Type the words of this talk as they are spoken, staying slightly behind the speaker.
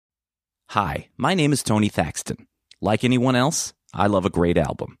Hi, my name is Tony Thaxton. Like anyone else, I love a great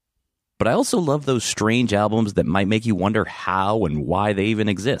album. But I also love those strange albums that might make you wonder how and why they even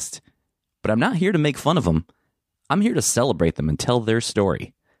exist. But I'm not here to make fun of them. I'm here to celebrate them and tell their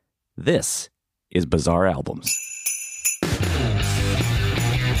story. This is Bizarre Albums.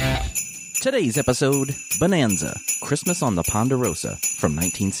 Today's episode, Bonanza, Christmas on the Ponderosa from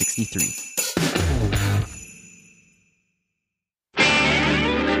 1963.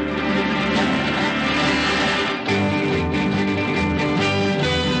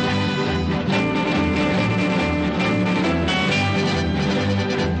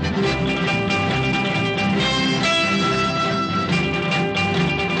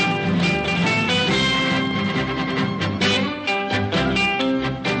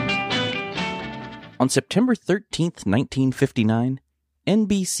 On September 13th, 1959,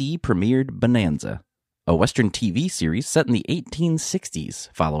 NBC premiered Bonanza, a Western TV series set in the 1860s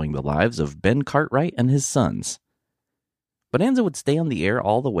following the lives of Ben Cartwright and his sons. Bonanza would stay on the air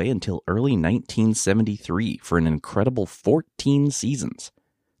all the way until early 1973 for an incredible 14 seasons.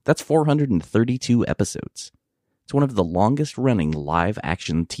 That's 432 episodes. It's one of the longest-running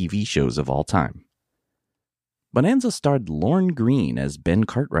live-action TV shows of all time. Bonanza starred Lorne Greene as Ben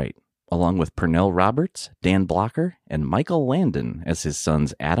Cartwright, along with Pernell Roberts, Dan Blocker, and Michael Landon as his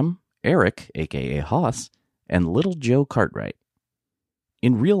sons Adam, Eric, a.k.a. Hoss, and Little Joe Cartwright.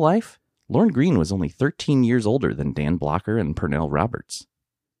 In real life, Lorne Greene was only 13 years older than Dan Blocker and Pernell Roberts.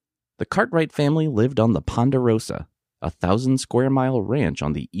 The Cartwright family lived on the Ponderosa, a 1,000-square-mile ranch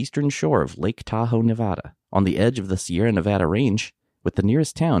on the eastern shore of Lake Tahoe, Nevada, on the edge of the Sierra Nevada range, with the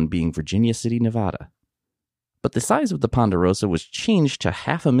nearest town being Virginia City, Nevada. But the size of the Ponderosa was changed to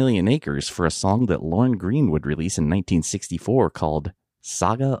 500,000 acres for a song that Lorne Greene would release in 1964 called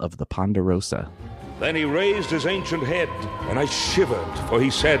Saga of the Ponderosa. Then he raised his ancient head, and I shivered, for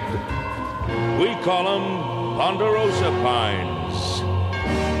he said, "We call 'em Ponderosa pines.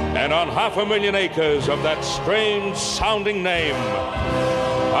 And on 500,000 acres of that strange-sounding name,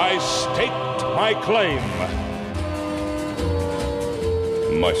 I staked my claim.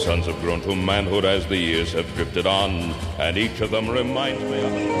 My sons have grown to manhood as the years have drifted on, and each of them reminds me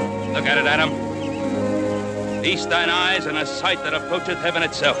of..." Look at it, Adam. Feast thine eyes on a sight that approacheth heaven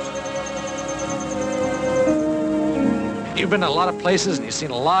itself. You've been to a lot of places and you've seen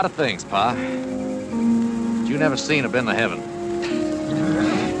a lot of things, Pa. But you never seen or been to heaven.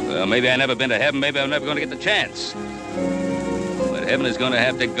 Well, maybe I never been to heaven, maybe I'm never going to get the chance. But heaven is going to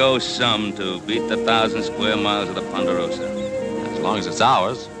have to go some to beat the 1,000 square miles of the Ponderosa. As long as it's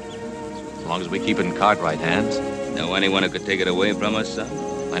ours. As long as we keep it in Cartwright hands. Know anyone who could take it away from us, son?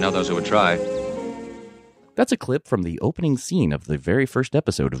 I know those who would try. That's a clip from the opening scene of the very first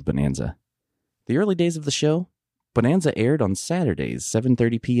episode of Bonanza. The early days of the show, Bonanza aired on Saturdays,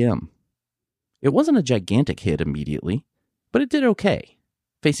 7:30 p.m. It wasn't a gigantic hit immediately, but it did okay,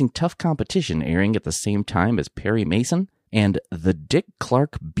 facing tough competition airing at the same time as Perry Mason and The Dick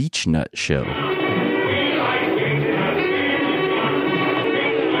Clark Beechnut Show.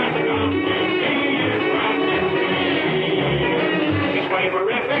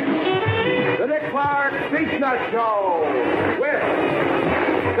 The Dick Clark Beechnut Show with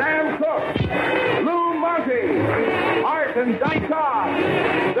Sam Cooke, Lou Monty, Art and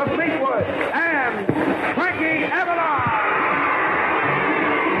Dykoff, The Fleetwood, and Frankie Avalon.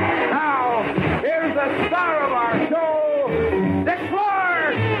 Now, here's the star of our show, Dick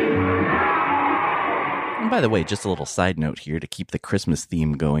Clark. And by the way, just a little side note here to keep the Christmas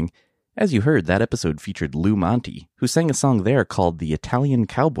theme going. As you heard, that episode featured Lou Monty, who sang a song there called the Italian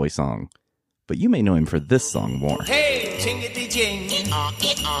Cowboy Song. But you may know him for this song more. Hey, jingity jing,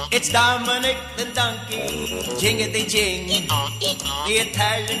 it's Dominic the donkey. Jingity jing, the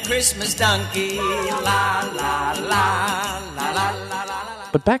Italian Christmas donkey. La la la la la la la.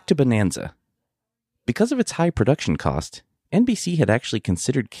 But back to Bonanza. Because of its high production cost, NBC had actually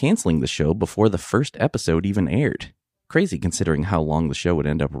considered canceling the show before the first episode even aired. Crazy considering how long the show would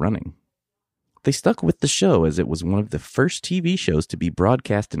end up running. They stuck with the show as it was one of the first TV shows to be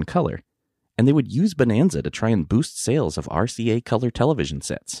broadcast in color, and they would use Bonanza to try and boost sales of RCA color television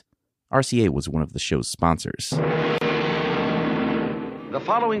sets. RCA was one of the show's sponsors. The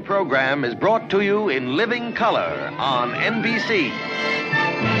following program is brought to you in living color on NBC.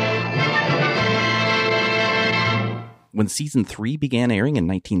 When Season 3 began airing in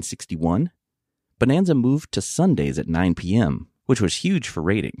 1961, Bonanza moved to Sundays at 9 p.m., which was huge for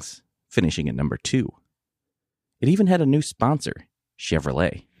ratings, finishing at number 2. It even had a new sponsor,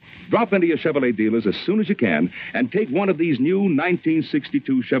 Chevrolet. Drop into your Chevrolet dealers as soon as you can and take one of these new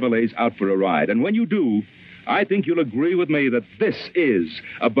 1962 Chevrolets out for a ride. And when you do, I think you'll agree with me that this is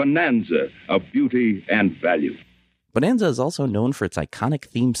a bonanza of beauty and value. Bonanza is also known for its iconic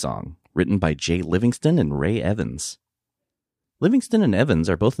theme song, written by Jay Livingston and Ray Evans. Livingston and Evans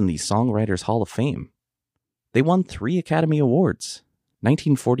are both in the Songwriters Hall of Fame. They won 3 Academy Awards: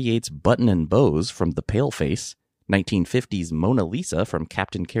 1948's Button and Bows from The Paleface, 1950's Mona Lisa from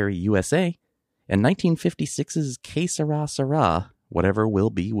Captain Carey USA, and 1956's Que Sera Sera, Whatever Will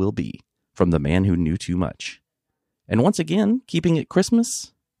Be, from The Man Who Knew Too Much. And once again, keeping it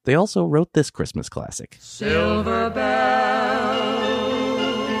Christmas, they also wrote this Christmas classic. Silver bells,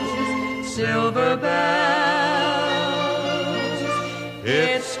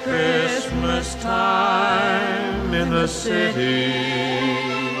 it's Christmas time in the city.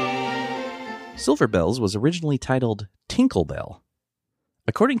 Silver Bells was originally titled Tinkle Bell.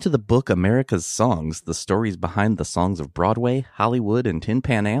 According to the book America's Songs, the stories behind the songs of Broadway, Hollywood, and Tin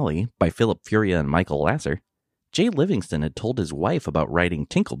Pan Alley by Philip Furia and Michael Lasser, Jay Livingston had told his wife about writing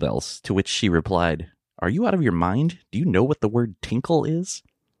Tinkle Bells, to which she replied, "Are you out of your mind? Do you know what the word tinkle is?"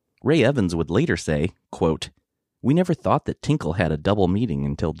 Ray Evans would later say, quote, "We never thought that tinkle had a double meaning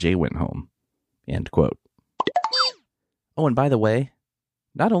until Jay went home." End quote. Oh, and by the way,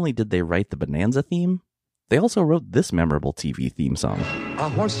 not only did they write the Bonanza theme, they also wrote this memorable TV theme song. A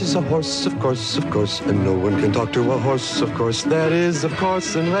horse is a horse, of course, and no one can talk to a horse, of course. That is, of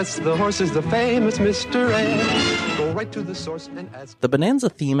course, unless the horse is the famous Mr. A. Go right to the source and ask. The Bonanza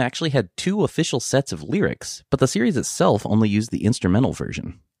theme actually had 2 official sets of lyrics, but the series itself only used the instrumental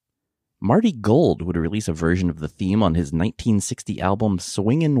version. Marty Gold would release a version of the theme on his 1960 album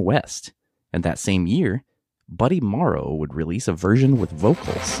Swingin' West, and that same year, Buddy Morrow would release a version with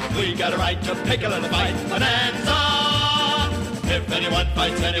vocals. We got a right to pick a little fight, Bonanza. If anyone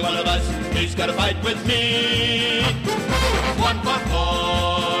fights any one of us, he's got to fight with me. 1 for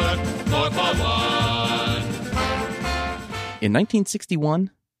 4, 4 for 1. In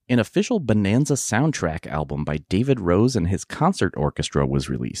 1961, an official Bonanza soundtrack album by David Rose and his concert orchestra was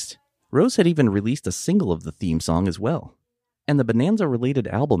released. Rose had even released a single of the theme song as well. And the Bonanza-related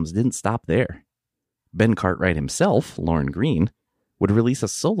albums didn't stop there. Ben Cartwright himself, Lorne Greene, would release a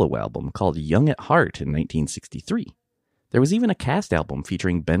solo album called Young at Heart in 1963. There was even a cast album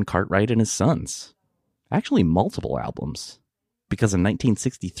featuring Ben Cartwright and his sons. Actually, multiple albums. Because in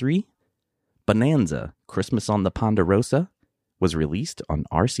 1963, Bonanza, Christmas on the Ponderosa, was released on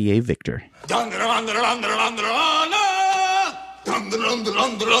RCA Victor.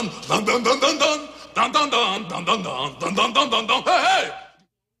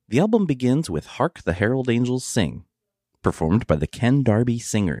 The album begins with Hark the Herald Angels Sing, performed by the Ken Darby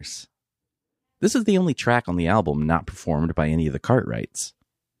Singers. This is the only track on the album not performed by any of the Cartwrights.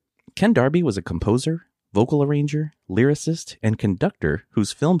 Ken Darby was a composer, vocal arranger, lyricist, and conductor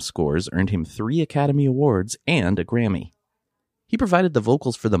whose film scores earned him 3 Academy Awards and a Grammy. He provided the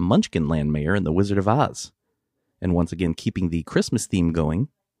vocals for the Munchkinland Mayor in The Wizard of Oz. And once again keeping the Christmas theme going,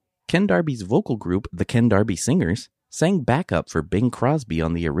 Ken Darby's vocal group, the Ken Darby Singers, sang backup for Bing Crosby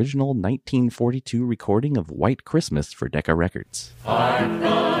on the original 1942 recording of White Christmas for Decca Records. Hark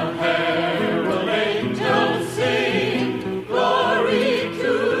the herald angels sing, glory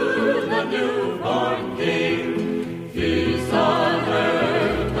to the newborn King. Peace on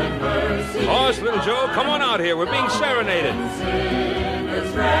earth and mercy. Horse, little Joe, come on out here. We're being serenaded.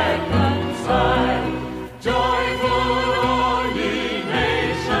 Sinners reconciled, joyful all ye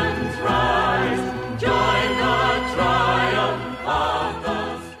nations rise. Join the triumph of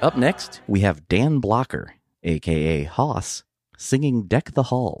the... Up next, we have Dan Blocker, a.k.a. Hoss, singing Deck the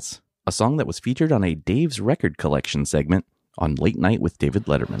Halls, a song that was featured on a Dave's Record Collection segment on Late Night with David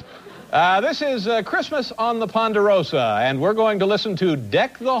Letterman. This is Christmas on the Ponderosa, and we're going to listen to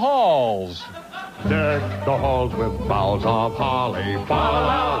Deck the Halls. Deck the halls with boughs of holly, fa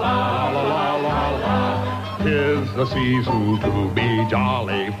la la la la la la. 'Tis the season to be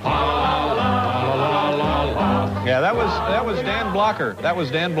jolly, fa la la la la la. Yeah, that was Dan Blocker. That was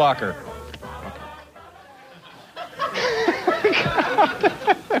Dan Blocker.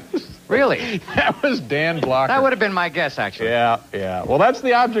 Really? That was Dan Blocker. That would have been my guess, actually. Yeah. Well, that's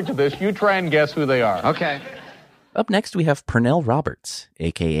the object of this. You try and guess who they are. Okay. Up next, we have Pernell Roberts,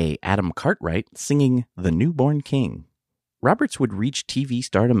 a.k.a. Adam Cartwright, singing The Newborn King. Roberts would reach TV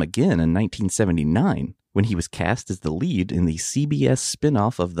stardom again in 1979 when he was cast as the lead in the CBS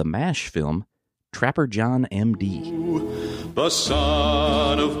spin-off of the MASH film, Trapper John M.D. The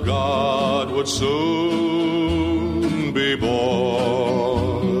Son of God would soon be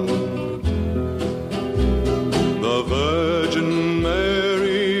born. The Virgin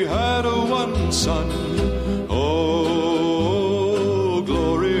Mary had a one son. Oh,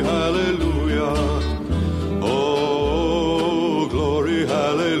 glory, hallelujah.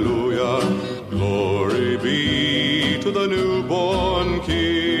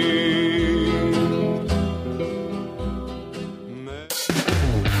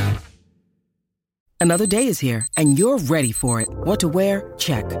 Another day is here, and you're ready for it. What to wear?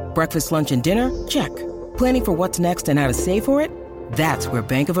 Check. Breakfast, lunch, and dinner? Check. Planning for what's next and how to save for it? That's where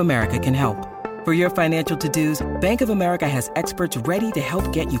Bank of America can help. For your financial to-dos, Bank of America has experts ready to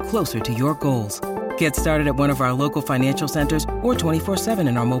help get you closer to your goals. Get started at one of our local financial centers or 24/7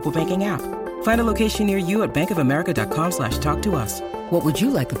 in our mobile banking app. Find a location near you at bankofamerica.com/talktous. What would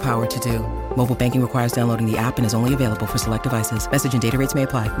you like the power to do? Mobile banking requires downloading the app and is only available for select devices. Message and data rates may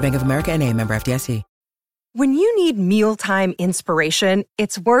apply. Bank of America N.A., member FDIC. When you need mealtime inspiration,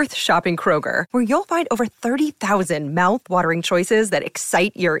 it's worth shopping Kroger, where you'll find over 30,000 mouth-watering choices that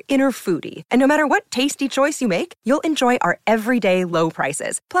excite your inner foodie. And no matter what tasty choice you make, you'll enjoy our everyday low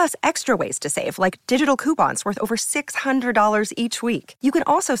prices, plus extra ways to save, like digital coupons worth over $600 each week. You can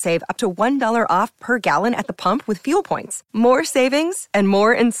also save up to $1 off per gallon at the pump with fuel points. More savings and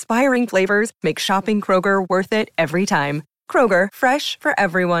more inspiring flavors make shopping Kroger worth it every time. Kroger, fresh for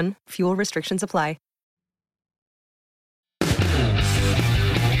everyone. Fuel restrictions apply.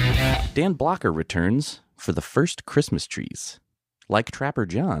 Dan Blocker returns for the first Christmas trees. Like Trapper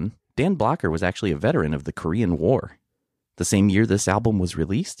John, Dan Blocker was actually a veteran of the Korean War. The same year this album was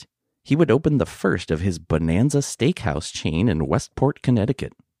released, he would open the first of his Bonanza Steakhouse chain in Westport,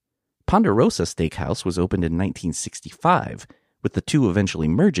 Connecticut. Ponderosa Steakhouse was opened in 1965, with the two eventually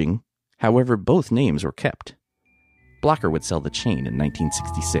merging, however both names were kept. Blocker would sell the chain in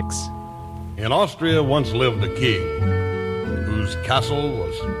 1966. In Austria once lived a king, whose castle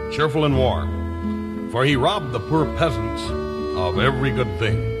was cheerful and warm, for he robbed the poor peasants of every good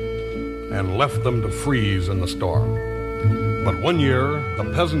thing and left them to freeze in the storm. But one year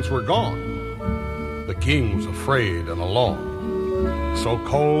the peasants were gone. The king was afraid and alone, so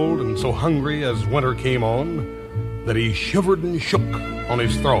cold and so hungry as winter came on that he shivered and shook on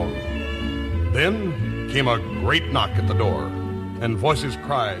his throne. Then came a great knock at the door, and voices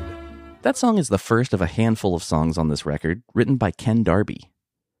cried. That song is the first of a handful of songs on this record, written by Ken Darby.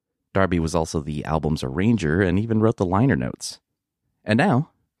 Darby was also the album's arranger and even wrote the liner notes. And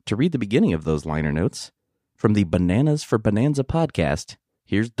now, to read the beginning of those liner notes, from the Bananas for Bonanza podcast,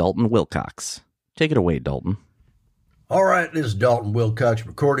 here's Dalton Wilcox. Take it away, Dalton. All right, this is Dalton Wilcox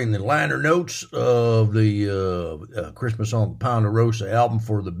recording the liner notes of the Christmas on the Ponderosa album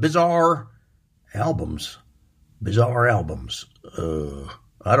for the Bizarre Albums. Bizarre Albums.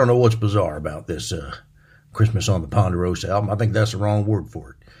 I don't know what's bizarre about this Christmas on the Ponderosa album. I think that's the wrong word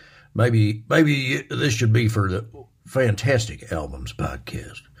for it. Maybe this should be for the Fantastic Albums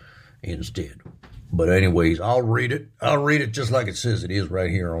podcast instead. But anyways, I'll read it. I'll read it just like it says it is right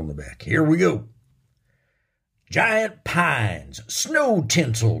here on the back. Here we go. Giant pines, snow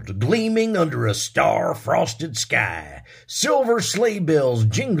tinseled, gleaming under a star-frosted sky. Silver sleigh bells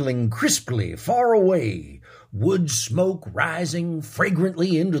jingling crisply far away. Wood smoke rising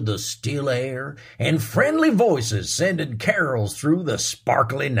fragrantly into the still air, and friendly voices sending carols through the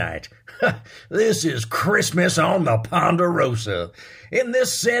sparkly night. This is Christmas on the Ponderosa. In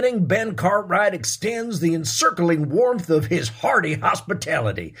this setting, Ben Cartwright extends the encircling warmth of his hearty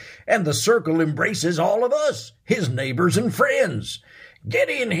hospitality, and the circle embraces all of us, his neighbors and friends. Get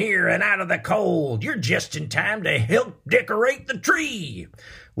in here and out of the cold. You're just in time to help decorate the tree.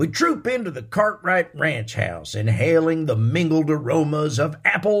 We troop into the Cartwright Ranch House, inhaling the mingled aromas of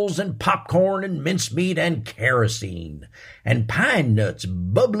apples and popcorn and mincemeat and kerosene, and pine nuts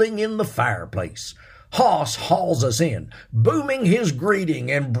bubbling in the fireplace. Hoss hauls us in, booming his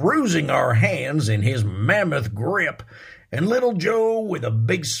greeting and bruising our hands in his mammoth grip. And little Joe, with a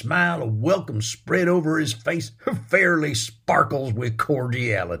big smile of welcome spread over his face, fairly sparkles with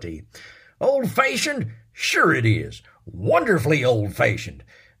cordiality. Old-fashioned? Sure it is. Wonderfully old-fashioned,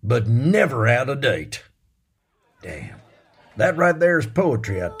 but never out of date. Damn. That right there is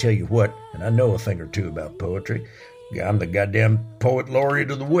poetry, I tell you what, and I know a thing or two about poetry. I'm the goddamn poet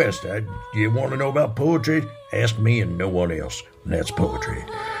laureate of the West. You want to know about poetry? Ask me and no one else. And that's poetry.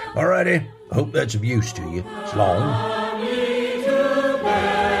 All righty. I hope that's of use to you. So long.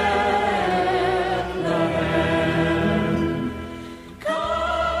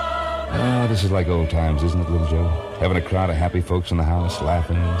 This is like old times, isn't it, little Joe? Having a crowd of happy folks in the house,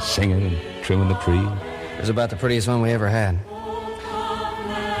 laughing, singing, and trimming the tree. It was about the prettiest one we ever had.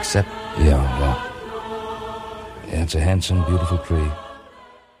 Except... Yeah, it's a handsome, beautiful tree.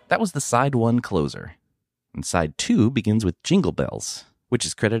 That was the side one closer. And side two begins with Jingle Bells, which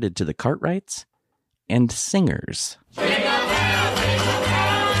is credited to the Cartwrights and Singers.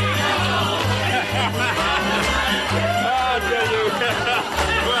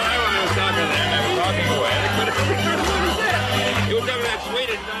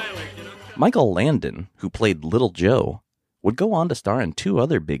 Michael Landon, who played Little Joe, would go on to star in two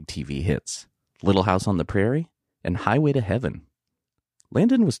other big TV hits, Little House on the Prairie, and Highway to Heaven.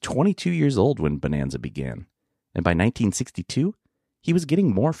 Landon was 22 years old when Bonanza began, and by 1962, he was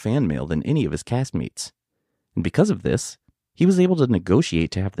getting more fan mail than any of his castmates. And because of this, he was able to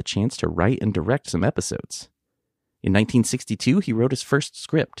negotiate to have the chance to write and direct some episodes. In 1962, he wrote his first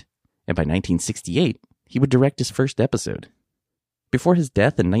script, and by 1968, he would direct his first episode. Before his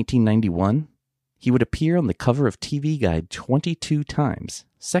death in 1991, he would appear on the cover of TV Guide 22 times,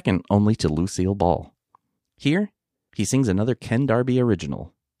 second only to Lucille Ball. Here, he sings another Ken Darby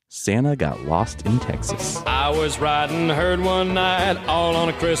original, Santa Got Lost in Texas. I was riding herd one night, all on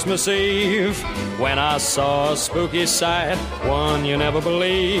a Christmas Eve, when I saw a spooky sight, one you never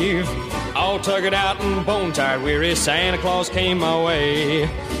believe. All tuckered out and bone-tired weary, Santa Claus came my way,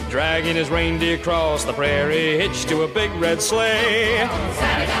 dragging his reindeer across the prairie, hitched to a big red sleigh.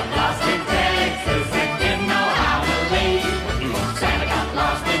 Santa got lost in Texas and didn't know how to leave. Santa got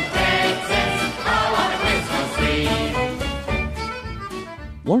lost in Texas, all on a Christmas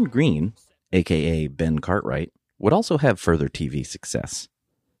Eve. Lorne Greene, a.k.a. Ben Cartwright, would also have further TV success.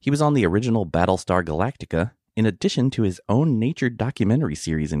 He was on the original Battlestar Galactica, in addition to his own nature documentary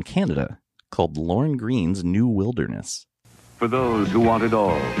series in Canada called Lorne Greene's New Wilderness. For those who want it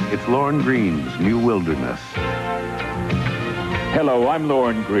all, it's Lorne Greene's New Wilderness. Hello, I'm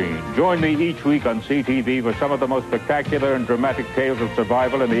Lorne Greene. Join me each week on CTV for some of the most spectacular and dramatic tales of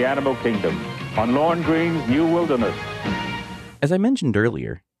survival in the animal kingdom on Lorne Greene's New Wilderness. As I mentioned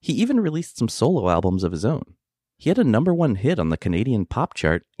earlier, he even released some solo albums of his own. He had a #1 hit on the Canadian pop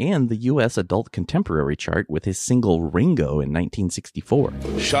chart and the U.S. adult contemporary chart with his single Ringo in 1964.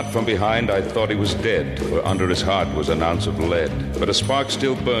 Shot from behind, I thought he was dead, for under his heart was an ounce of lead. But a spark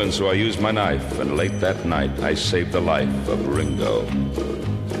still burned, so I used my knife, and late that night I saved the life of Ringo.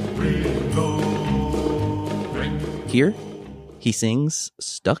 Here, he sings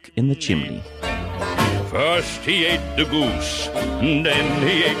Stuck in the Chimney. First he ate the goose, then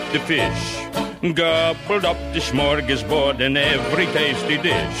he ate the fish. Gobbled up the smorgasbord and every tasty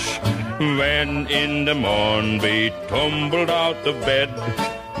dish. When in the morn we tumbled out of bed,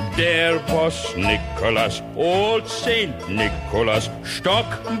 there was Nicholas, old Saint Nicholas, stuck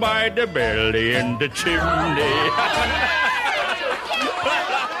by the belly in the chimney.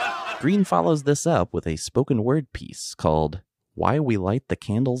 Greene follows this up with a spoken word piece called Why We Light the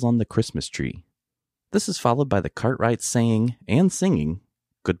Candles on the Christmas Tree. This is followed by the Cartwrights saying and singing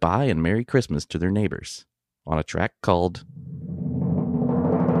goodbye and Merry Christmas to their neighbors on a track called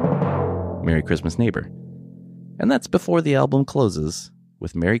Merry Christmas Neighbor. And that's before the album closes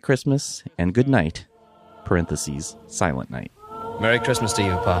with Merry Christmas and Good Night, parentheses, Silent Night. Merry Christmas to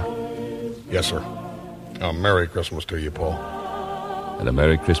you, Pa. Yes, sir. Merry Christmas to you, Paul. And a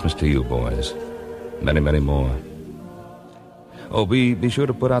Merry Christmas to you, boys. Many, many more. Oh, be sure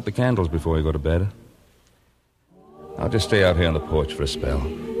to put out the candles before you go to bed. I'll just stay out here on the porch for a spell.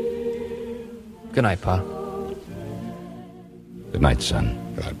 Good night, Pa. Good night, son.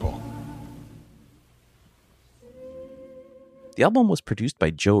 Good night, Paul. The album was produced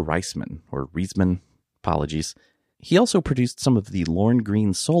by Joe Reisman, or Reisman, apologies. He also produced some of the Lorne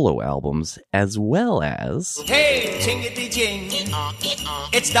Greene solo albums, as well as... Hey, chingity-ching,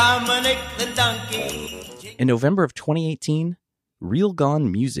 it's Dominic the Donkey. In November of 2018, Real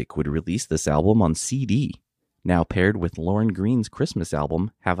Gone Music would release this album on CD, now paired with Lorne Greene's Christmas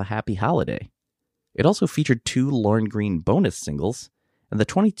album, Have a Happy Holiday. It also featured 2 Lorne Greene bonus singles, and the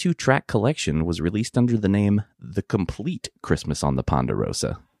 22-track collection was released under the name The Complete Christmas on the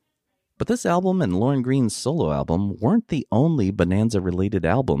Ponderosa. But this album and Lorne Greene's solo album weren't the only Bonanza-related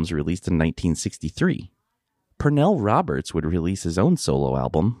albums released in 1963. Pernell Roberts would release his own solo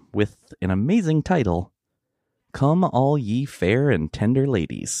album with an amazing title, Come All Ye Fair and Tender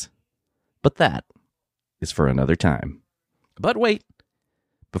Ladies. But that is for another time. But wait,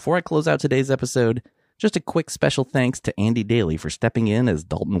 before I close out today's episode, just a quick special thanks to Andy Daly for stepping in as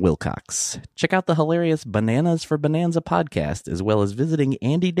Dalton Wilcox. Check out the hilarious Bananas for Bonanza podcast, as well as visiting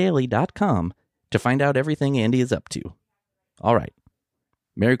andydaly.com to find out everything Andy is up to. All right.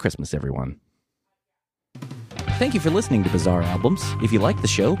 Merry Christmas, everyone. Thank you for listening to Bizarre Albums. If you like the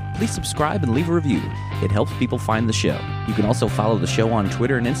show, please subscribe and leave a review. It helps people find the show. You can also follow the show on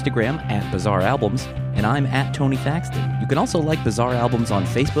Twitter and Instagram at Bizarre Albums, and I'm at Tony Thaxton. You can also like Bizarre Albums on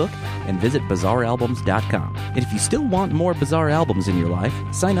Facebook and visit bizarrealbums.com. And if you still want more Bizarre Albums in your life,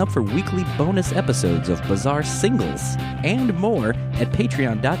 sign up for weekly bonus episodes of Bizarre Singles and more at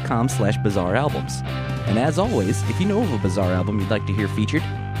patreon.com/bizarrealbums. And as always, if you know of a Bizarre album you'd like to hear featured,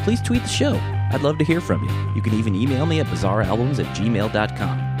 please tweet the show. I'd love to hear from you. You can even email me at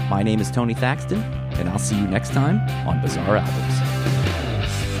bizarrealbums@gmail.com. My name is Tony Thaxton, and I'll see you next time on Bizarre Albums.